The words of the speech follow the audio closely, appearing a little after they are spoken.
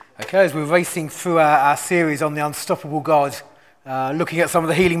Okay, as we're racing through our series on the unstoppable God, looking at some of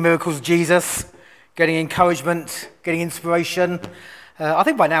the healing miracles of Jesus, getting encouragement, getting inspiration. I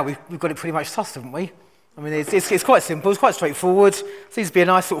think by now we've got it pretty much sussed, haven't we? I mean, it's quite simple, it's quite straightforward. Seems to be a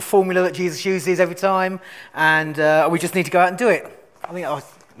nice sort of formula that Jesus uses every time, and we just need to go out and do it. I think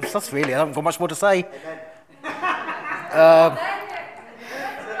it's sussed really, I haven't got much more to say.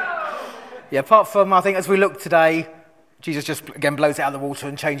 Apart from, I think, as we look today, Jesus just, again, blows it out of the water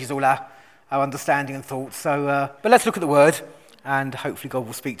and changes all our understanding and thoughts. So, but let's look at the Word, and hopefully God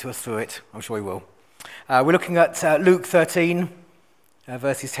will speak to us through it. I'm sure he will. We're looking at Luke 13,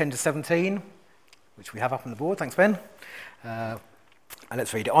 verses 10 to 17, which we have up on the board. Thanks, Ben. And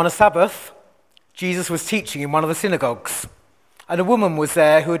let's read it. On a Sabbath, Jesus was teaching in one of the synagogues, and a woman was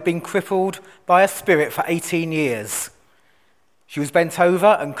there who had been crippled by a spirit for 18 years. She was bent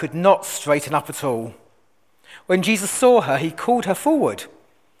over and could not straighten up at all. When Jesus saw her, he called her forward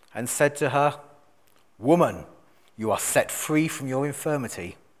and said to her, "Woman, you are set free from your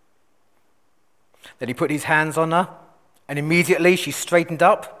infirmity." Then he put his hands on her, and immediately she straightened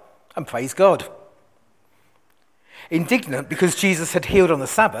up and praised God. Indignant because Jesus had healed on the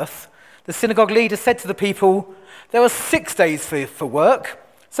Sabbath, the synagogue leader said to the people, "There are 6 days for work,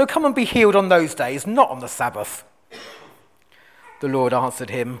 so come and be healed on those days, not on the Sabbath." The Lord answered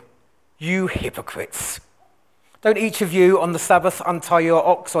him, "You hypocrites! Don't each of you on the Sabbath untie your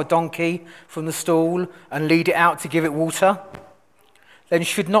ox or donkey from the stall and lead it out to give it water? Then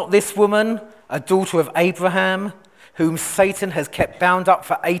should not this woman, a daughter of Abraham, whom Satan has kept bound up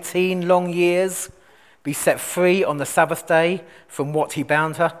for 18 long years, be set free on the Sabbath day from what he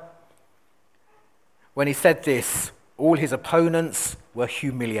bound her?" When he said this, all his opponents were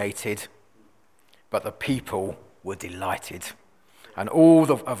humiliated, but the people were delighted, and all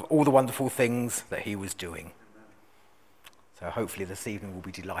the wonderful things that he was doing. So hopefully this evening we'll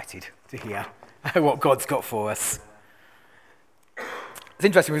be delighted to hear what God's got for us. It's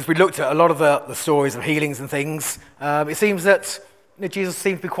interesting because we looked at a lot of the stories of healings and things. It seems that Jesus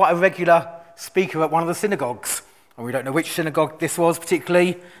seemed to be quite a regular speaker at one of the synagogues. And we don't know which synagogue this was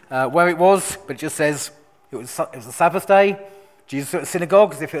particularly, where it was, but it just says it was a Sabbath day. Jesus at the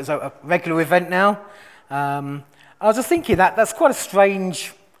synagogue, as if it was a regular event now. I was just thinking that's quite a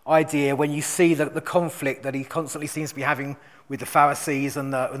strange idea when you see the conflict that he constantly seems to be having with the Pharisees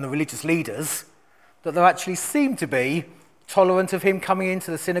and the religious leaders, that they actually seem to be tolerant of him coming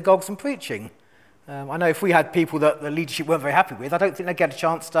into the synagogues and preaching. I know if we had people that the leadership weren't very happy with, I don't think they'd get a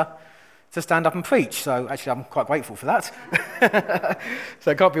chance to stand up and preach. So actually I'm quite grateful for that.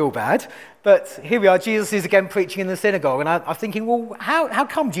 So it can't be all bad. But here we are, Jesus is again preaching in the synagogue, and I'm thinking, well, how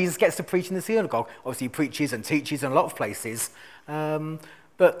come Jesus gets to preach in the synagogue? Obviously he preaches and teaches in a lot of places.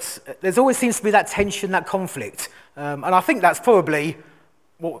 But there's always seems to be that tension, that conflict. And I think that's probably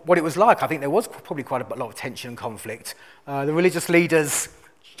what it was like. I think there was probably quite a lot of tension and conflict. The religious leaders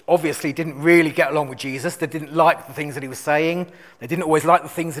obviously didn't really get along with Jesus. They didn't like the things that he was saying. They didn't always like the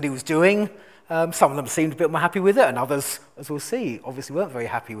things that he was doing. Some of them seemed a bit more happy with it, and others, as we'll see, obviously weren't very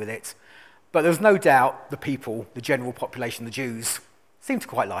happy with it. But there was no doubt the people, the general population, the Jews, seemed to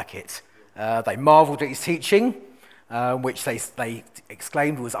quite like it. They marvelled at his teaching, which they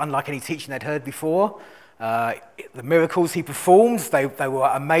exclaimed was unlike any teaching they'd heard before. The miracles he performed, they were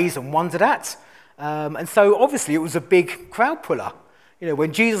amazed and wondered at. And so obviously it was a big crowd puller. You know,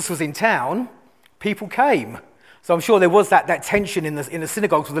 when Jesus was in town, people came. So I'm sure there was that tension in the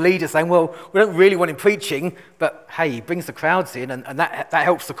synagogues with the leaders saying, well, we don't really want him preaching, but hey, he brings the crowds in, and that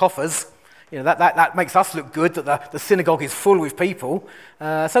helps the coffers. You know, that makes us look good, that the synagogue is full with people.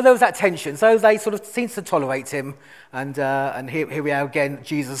 So there was that tension. So they sort of seemed to tolerate him. And here we are again,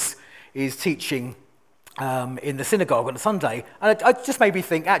 Jesus is teaching in the synagogue on a Sunday. And it just made me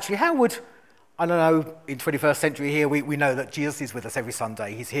think, actually, how would, I don't know, in 21st century here, we know that Jesus is with us every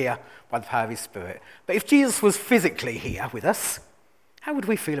Sunday. He's here by the power of his Spirit. But if Jesus was physically here with us, how would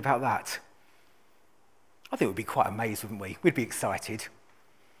we feel about that? I think we'd be quite amazed, wouldn't we? We'd be excited.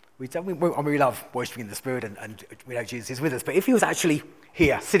 We love worshipping in the Spirit, and we know Jesus is with us. But if he was actually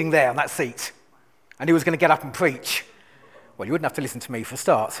here, sitting there on that seat, and he was going to get up and preach, well, you wouldn't have to listen to me for a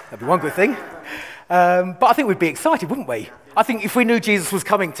start. That'd be one good thing. But I think we'd be excited, wouldn't we? I think if we knew Jesus was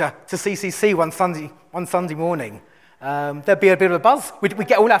coming to CCC one Sunday morning, there'd be a bit of a buzz. We'd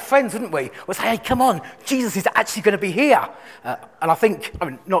get all our friends, wouldn't we? We'd say, hey, come on, Jesus is actually going to be here. And I think,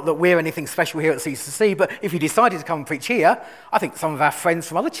 not that we're anything special here at CCC, but if you decided to come and preach here, I think some of our friends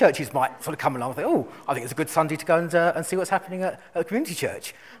from other churches might sort of come along and think, oh, I think it's a good Sunday to go and see what's happening at the community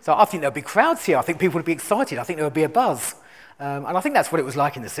church. So I think there'll be crowds here. I think people would be excited. I think there would be a buzz. And I think that's what it was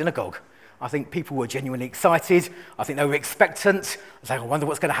like in the synagogue. I think people were genuinely excited. I think they were expectant. I was like, I wonder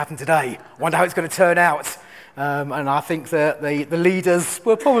what's going to happen today. I wonder how it's going to turn out. And I think that the leaders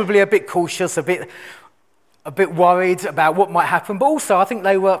were probably a bit cautious, a bit worried about what might happen. But also, I think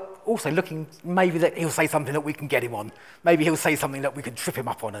they were also looking maybe that he'll say something that we can get him on. Maybe he'll say something that we can trip him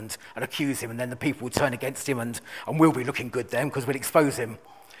up on and accuse him, and then the people will turn against him and we'll be looking good then because we'll expose him.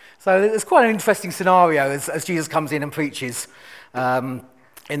 So it's quite an interesting scenario as Jesus comes in and preaches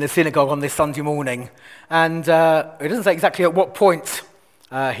in the synagogue on this Sunday morning. And it doesn't say exactly at what point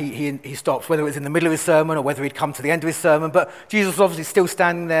he stops, whether it was in the middle of his sermon or whether he'd come to the end of his sermon. But Jesus was obviously still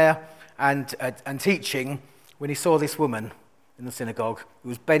standing there and teaching when he saw this woman in the synagogue who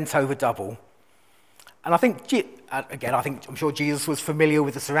was bent over double. And I think, I'm sure Jesus was familiar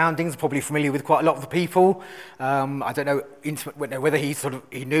with the surroundings, probably familiar with quite a lot of the people. I don't know whether he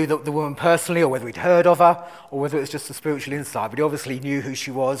knew the woman personally or whether he'd heard of her or whether it was just a spiritual insight, but he obviously knew who she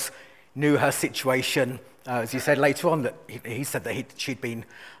was, knew her situation. As he said later on, that he said that she'd been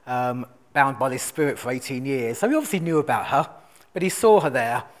bound by this spirit for 18 years. So he obviously knew about her, but he saw her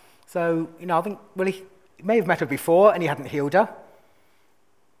there. So, I think, he may have met her before and he hadn't healed her.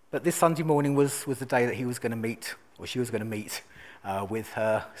 But this Sunday morning was the day that he was going to meet, or she was going to meet with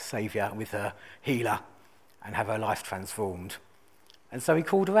her Saviour, with her healer, and have her life transformed. And so he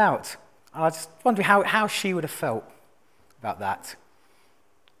called her out. And I just wonder how she would have felt about that.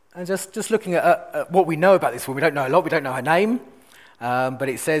 And just looking at what we know about this woman, we don't know a lot, we don't know her name, but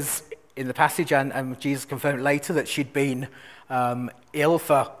it says in the passage, and Jesus confirmed it later, that she'd been ill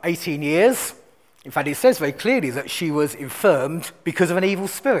for 18 years. In fact, it says very clearly that she was infirmed because of an evil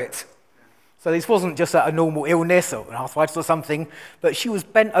spirit. So this wasn't just a normal illness or an arthritis or something, but she was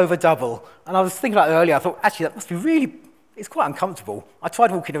bent over double. And I was thinking about it earlier, I thought, actually, that must be it's quite uncomfortable. I tried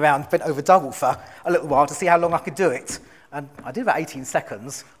walking around bent over double for a little while to see how long I could do it. And I did about 18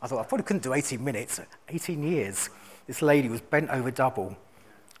 seconds. I thought I probably couldn't do 18 minutes. 18 years. This lady was bent over double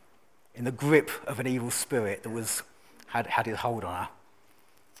in the grip of an evil spirit that had his hold on her.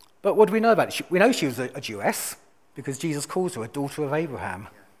 But what do we know about it? We know she was a Jewess because Jesus calls her a daughter of Abraham.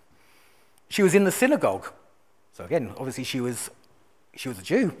 She was in the synagogue. So again, obviously she was a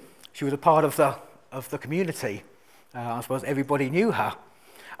Jew. She was a part of the community. I suppose everybody knew her.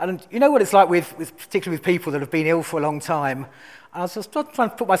 And you know what it's like particularly with people that have been ill for a long time. And I was just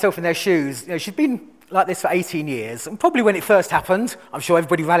trying to put myself in their shoes. She'd been like this for 18 years. And probably when it first happened, I'm sure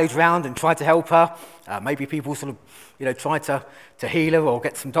everybody rallied around and tried to help her. Maybe people tried to heal her or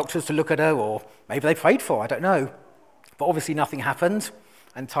get some doctors to look at her, or maybe they prayed for her, I don't know. But obviously nothing happened,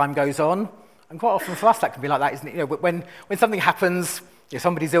 and time goes on. And quite often for us that can be like that, isn't it? When something happens,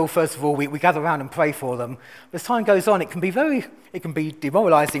 somebody's ill, first of all, we gather around and pray for them. But as time goes on, it can be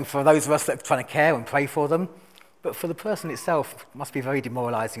demoralising for those of us that are trying to care and pray for them. But for the person itself, it must be very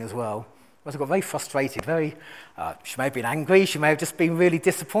demoralising as well. Must have got very frustrated, she may have been angry, she may have just been really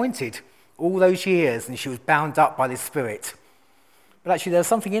disappointed all those years, and she was bound up by this spirit. But actually there was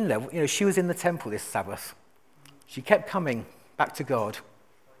something in there. She was in the temple this Sabbath. She kept coming back to God.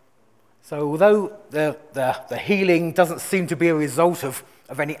 So although the healing doesn't seem to be a result of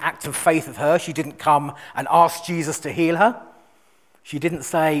any act of faith of her, she didn't come and ask Jesus to heal her. She didn't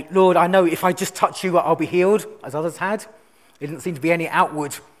say, Lord, I know if I just touch you, I'll be healed, as others had. There didn't seem to be any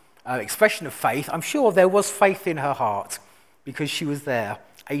outward expression of faith. I'm sure there was faith in her heart because she was there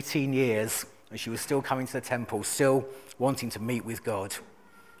 18 years and she was still coming to the temple, still wanting to meet with God.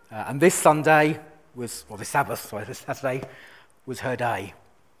 And this Saturday was her day.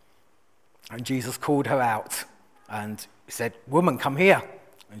 And Jesus called her out and said, woman, come here.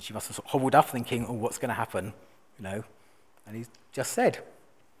 And she must have hobbled up thinking, what's going to happen? And he just said,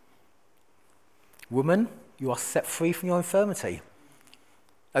 woman, you are set free from your infirmity.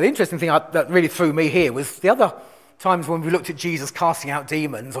 Now, the interesting thing that really threw me here was the other times when we looked at Jesus casting out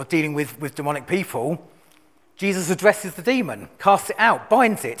demons or dealing with demonic people, Jesus addresses the demon, casts it out,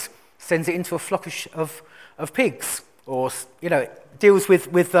 binds it, sends it into a flock of pigs, or deals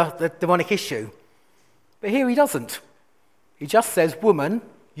with the demonic issue. But here he doesn't. He just says, woman,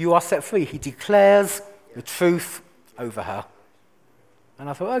 you are set free. He declares the truth over her. And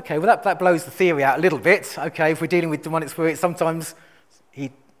I thought, okay, well that blows the theory out a little bit. Okay, if we're dealing with demonic spirits, sometimes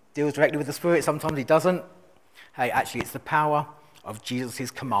he deals directly with the spirit, sometimes he doesn't. Hey, actually, it's the power of Jesus'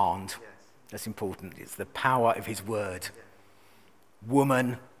 command that's important. It's the power of his word.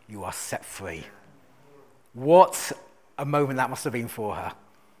 Woman, you are set free. What a moment that must have been for her.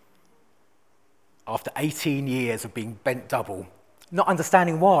 After 18 years of being bent double, not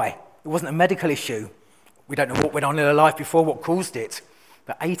understanding why. It wasn't a medical issue. We don't know what went on in her life before, what caused it.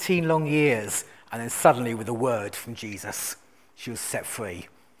 But 18 long years, and then suddenly with a word from Jesus, she was set free.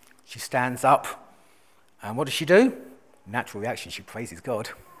 She stands up, and what does she do? Natural reaction, she praises God.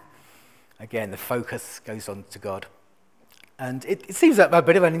 Again, the focus goes on to God. And it seems like a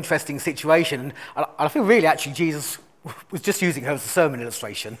bit of an interesting situation. And I feel really actually Jesus was just using her as a sermon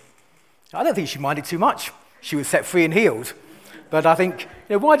illustration. I don't think she minded too much. She was set free and healed. But I think,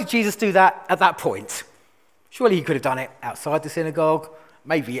 why did Jesus do that at that point? Surely he could have done it outside the synagogue.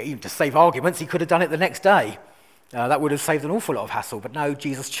 Maybe even to save arguments, he could have done it the next day. That would have saved an awful lot of hassle. But no,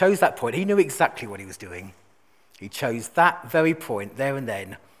 Jesus chose that point. He knew exactly what he was doing. He chose that very point there and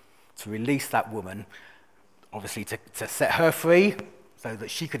then to release that woman, obviously to set her free so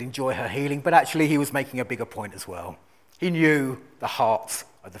that she could enjoy her healing. But actually, he was making a bigger point as well. He knew the hearts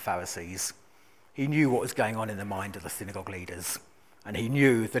of the Pharisees. He knew what was going on in the mind of the synagogue leaders. And he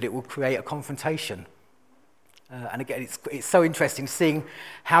knew that it would create a confrontation. And again, it's so interesting seeing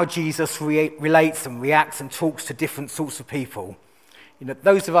how Jesus relates and reacts and talks to different sorts of people.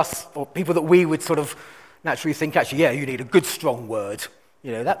 Those of us, or people that we would sort of naturally think, actually, yeah, you need a good, strong word.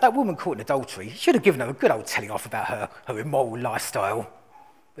 That woman caught in adultery, he should have given her a good old telling off about her immoral lifestyle.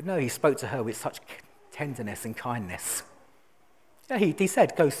 But no, he spoke to her with such tenderness and kindness. Yeah, he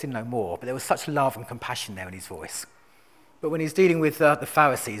said, go sin no more, but there was such love and compassion there in his voice. But when he's dealing with the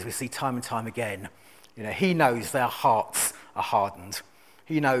Pharisees, we see time and time again, he knows their hearts are hardened.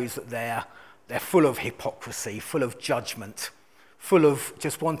 He knows that they're full of hypocrisy, full of judgment, full of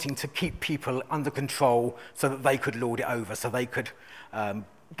just wanting to keep people under control so that they could lord it over, so they could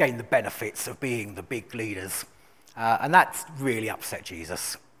gain the benefits of being the big leaders. And that's really upset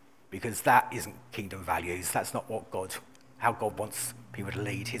Jesus, because that isn't kingdom values. That's not how God wants people to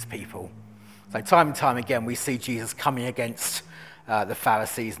lead his people. So time and time again, we see Jesus coming against the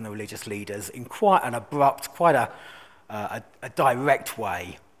Pharisees and the religious leaders in quite an abrupt, quite a direct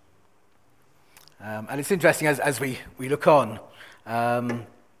way. And it's interesting as we look on,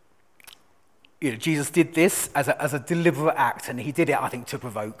 Jesus did this as a deliberate act, and he did it, I think, to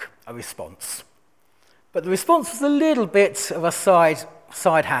provoke a response. But the response was a little bit of a side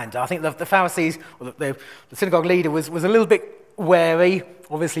hander. I think the Pharisees, or the synagogue leader, was a little bit wary.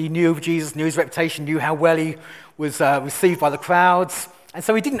 Obviously, he knew of Jesus, knew his reputation, knew how well he was received by the crowds. And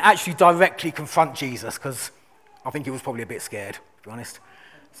so he didn't actually directly confront Jesus, because I think he was probably a bit scared, to be honest.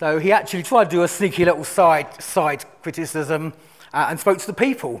 So he actually tried to do a sneaky little side criticism and spoke to the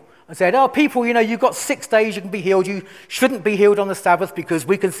people and said, people, you've got 6 days you can be healed. You shouldn't be healed on the Sabbath because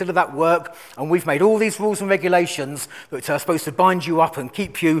we consider that work, and we've made all these rules and regulations that are supposed to bind you up and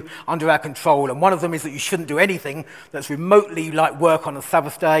keep you under our control. And one of them is that you shouldn't do anything that's remotely like work on the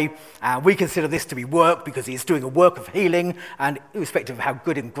Sabbath day. And we consider this to be work because he's doing a work of healing, and irrespective of how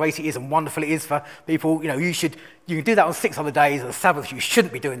good and great it is and wonderful it is for people, you can do that on 6 other days. On the Sabbath, you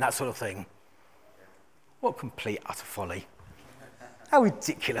shouldn't be doing that sort of thing. What complete utter folly. How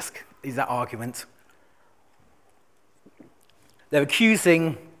ridiculous is that argument? They're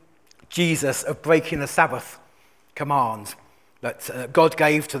accusing Jesus of breaking the Sabbath command that God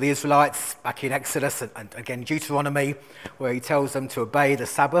gave to the Israelites back in Exodus and again Deuteronomy, where he tells them to obey the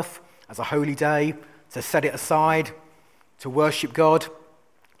Sabbath as a holy day, to set it aside, to worship God,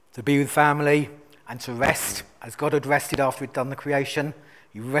 to be with family, and to rest, as God had rested after he'd done the creation.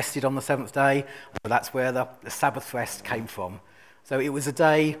 He rested on the 7th day, so that's where the Sabbath rest came from. So it was a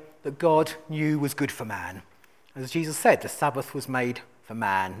day that God knew was good for man. As Jesus said, the Sabbath was made for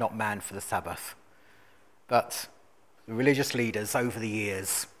man, not man for the Sabbath. But the religious leaders over the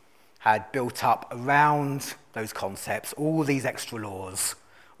years had built up around those concepts all these extra laws,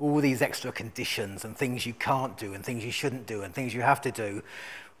 all these extra conditions and things you can't do and things you shouldn't do and things you have to do.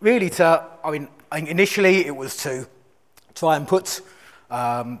 Really initially it was to try and put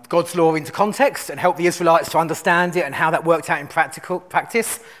God's law into context and help the Israelites to understand it and how that worked out in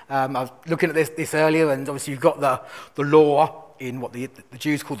practice. I was looking at this earlier, and obviously you've got the law in what the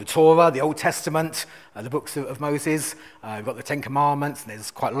Jews call the Torah, the Old Testament, the books of Moses. You've got the Ten Commandments, and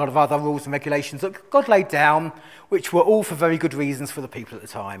there's quite a lot of other rules and regulations that God laid down, which were all for very good reasons for the people at the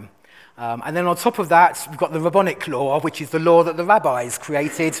time. And then on top of that, we've got the rabbinic law, which is the law that the rabbis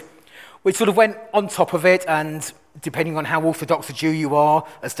created, which sort of went on top of it, and depending on how orthodox a Jew you are,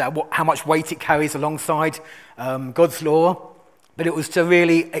 as to how much weight it carries alongside God's law. But it was to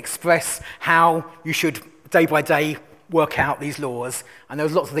really express how you should, day by day, work out these laws. And there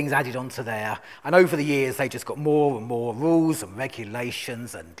was lots of things added onto there. And over the years, they just got more and more rules and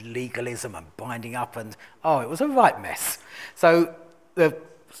regulations and legalism and binding up. And, it was a right mess. So the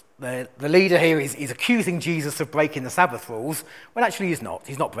leader here is accusing Jesus of breaking the Sabbath rules, when actually he's not.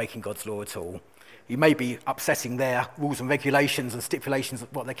 He's not breaking God's law at all. He may be upsetting their rules and regulations and stipulations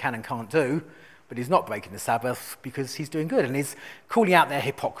of what they can and can't do, but he's not breaking the Sabbath because he's doing good, and he's calling out their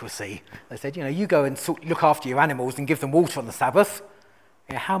hypocrisy. They said, you go and look after your animals and give them water on the Sabbath.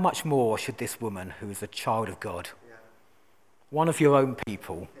 How much more should this woman, who is a child of God, one of your own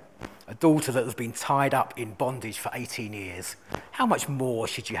people, a daughter that has been tied up in bondage for 18 years, how much more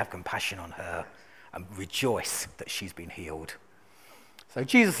should you have compassion on her and rejoice that she's been healed? So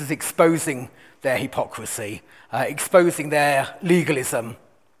Jesus is exposing their hypocrisy, exposing their legalism.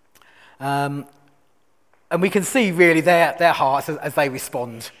 And we can see really their hearts as they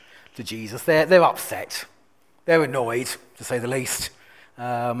respond to Jesus. They're upset. They're annoyed, to say the least.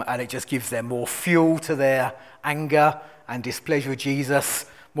 And it just gives them more fuel to their anger and displeasure of Jesus,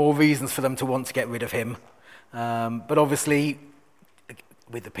 more reasons for them to want to get rid of him. But obviously,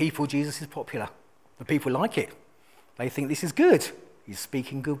 with the people, Jesus is popular. The people like it. They think this is good. He's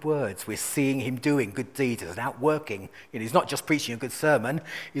speaking good words. We're seeing him doing good deeds and outworking. He's not just preaching a good sermon,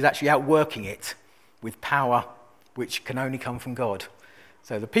 he's actually outworking it with power which can only come from God.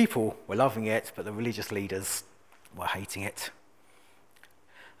 So the people were loving it, but the religious leaders were hating it.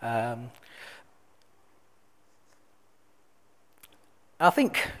 I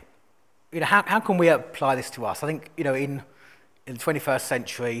think, how can we apply this to us? I think, in the 21st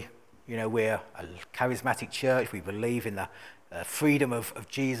century, we're a charismatic church. We believe in the freedom of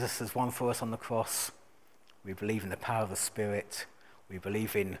Jesus has won for us on the cross. We believe in the power of the Spirit. We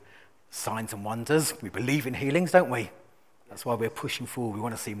believe in signs and wonders. We believe in healings, don't we? That's why we're pushing forward. We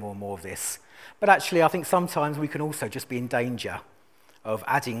want to see more and more of this. But actually, I think sometimes we can also just be in danger of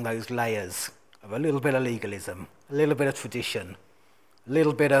adding those layers of a little bit of legalism, a little bit of tradition, a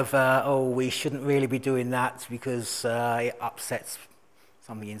little bit of, we shouldn't really be doing that because it upsets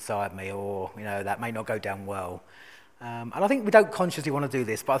something inside me, or, that may not go down well. And I think we don't consciously want to do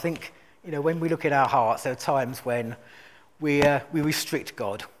this, but I think, when we look at our hearts, there are times when we restrict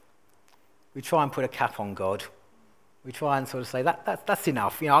God. We try and put a cap on God. We try and sort of say, that's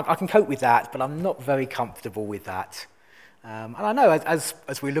enough. I can cope with that, but I'm not very comfortable with that. And I know as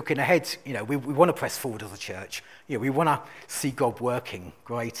we're looking ahead, we want to press forward as a church. We want to see God working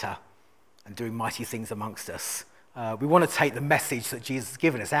greater and doing mighty things amongst us. We want to take the message that Jesus has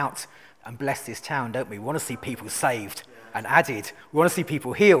given us out and bless this town, don't we? We want to see people saved and added. We want to see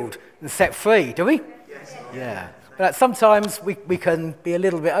people healed and set free, do we? Yes. Yeah. But sometimes we can be a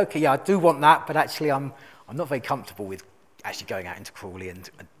little bit, I do want that, but actually I'm not very comfortable with actually going out into Crawley and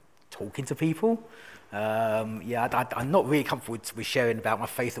talking to people. I'm not really comfortable with sharing about my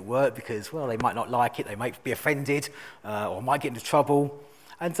faith at work because, they might not like it, they might be offended, or might get into trouble.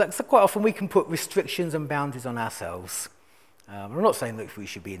 And so quite often we can put restrictions and boundaries on ourselves. I'm not saying that we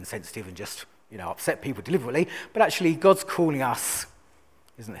should be insensitive and just, upset people deliberately, but actually God's calling us,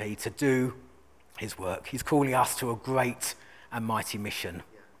 isn't he, to do his work. He's calling us to a great and mighty mission.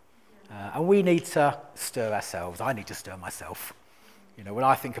 And we need to stir ourselves. I need to stir myself. When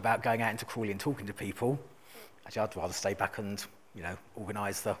I think about going out into Crawley and talking to people, actually I'd rather stay back and,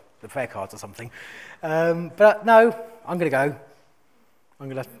 organise the prayer cards or something. But no, I'm going to go. I'm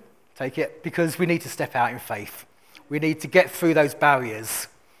going to take it because we need to step out in faith. We need to get through those barriers.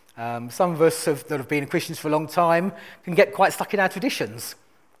 Some of us that have been Christians for a long time can get quite stuck in our traditions.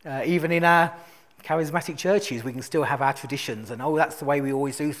 Even in our charismatic churches, we can still have our traditions and, that's the way we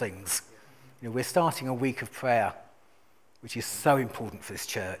always do things. We're starting a week of prayer, which is so important for this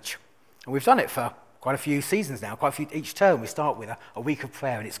church. And we've done it for quite a few seasons now, each term we start with a week of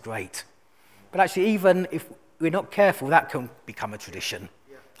prayer, and it's great. But actually, even if we're not careful, that can become a tradition.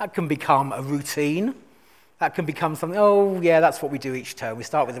 That can become a routine. That can become something, that's what we do each term. We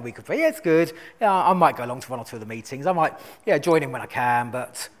start with a week of prayer. Yeah, it's good. Yeah, I might go along to one or two of the meetings. I might, join in when I can.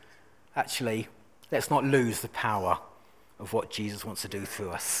 But actually, let's not lose the power of what Jesus wants to do through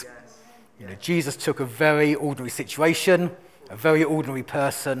us. Jesus took a very ordinary situation, a very ordinary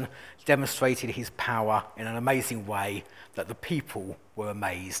person, demonstrated his power in an amazing way that the people were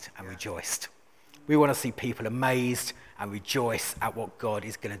amazed and rejoiced. We want to see people amazed and rejoice at what God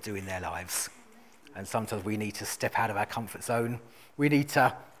is going to do in their lives. And sometimes we need to step out of our comfort zone. We need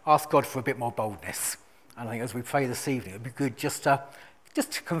to ask God for a bit more boldness. And I think as we pray this evening, it would be good just to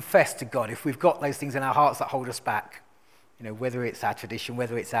confess to God if we've got those things in our hearts that hold us back. Whether it's our tradition,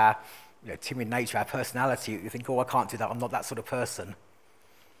 whether it's our timid nature, our personality. You think, I can't do that. I'm not that sort of person.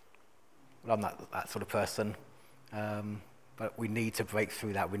 Well, I'm not that sort of person. But we need to break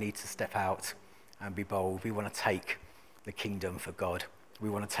through that. We need to step out and be bold. We want to take the kingdom for God. We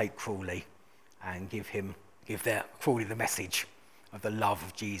want to take Crawley and give Crawley the message of the love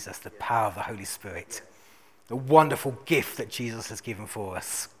of Jesus, the power of the Holy Spirit, the wonderful gift that Jesus has given for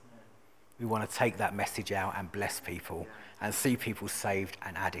us. We want to take that message out and bless people and see people saved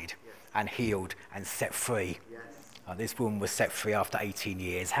and added and healed and set free. This woman was set free after 18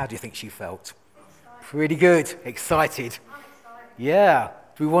 years. How do you think she felt? Pretty good. Excited. Yeah.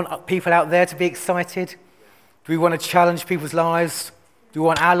 Do we want people out there to be excited? Do we want to challenge people's lives? Do we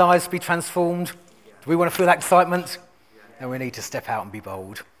want our lives to be transformed? Do we want to feel that excitement? Then we need to step out and be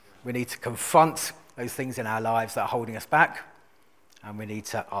bold. We need to confront those things in our lives that are holding us back. And we need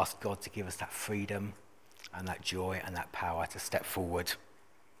to ask God to give us that freedom and that joy and that power to step forward.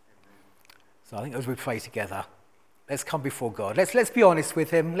 So I think as we pray together, let's come before God. Let's be honest with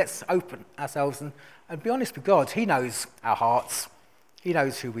him. Let's open ourselves and be honest with God. He knows our hearts. He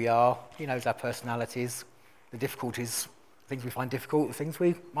knows who we are. He knows our personalities, the difficulties, things we find difficult, the things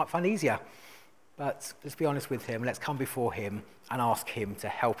we might find easier. But let's be honest with him. Let's come before him and ask him to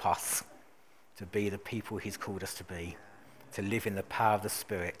help us to be the people he's called us to be, to live in the power of the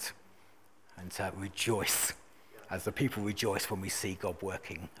Spirit and to rejoice as the people rejoice when we see God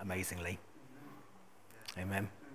working amazingly. Amen.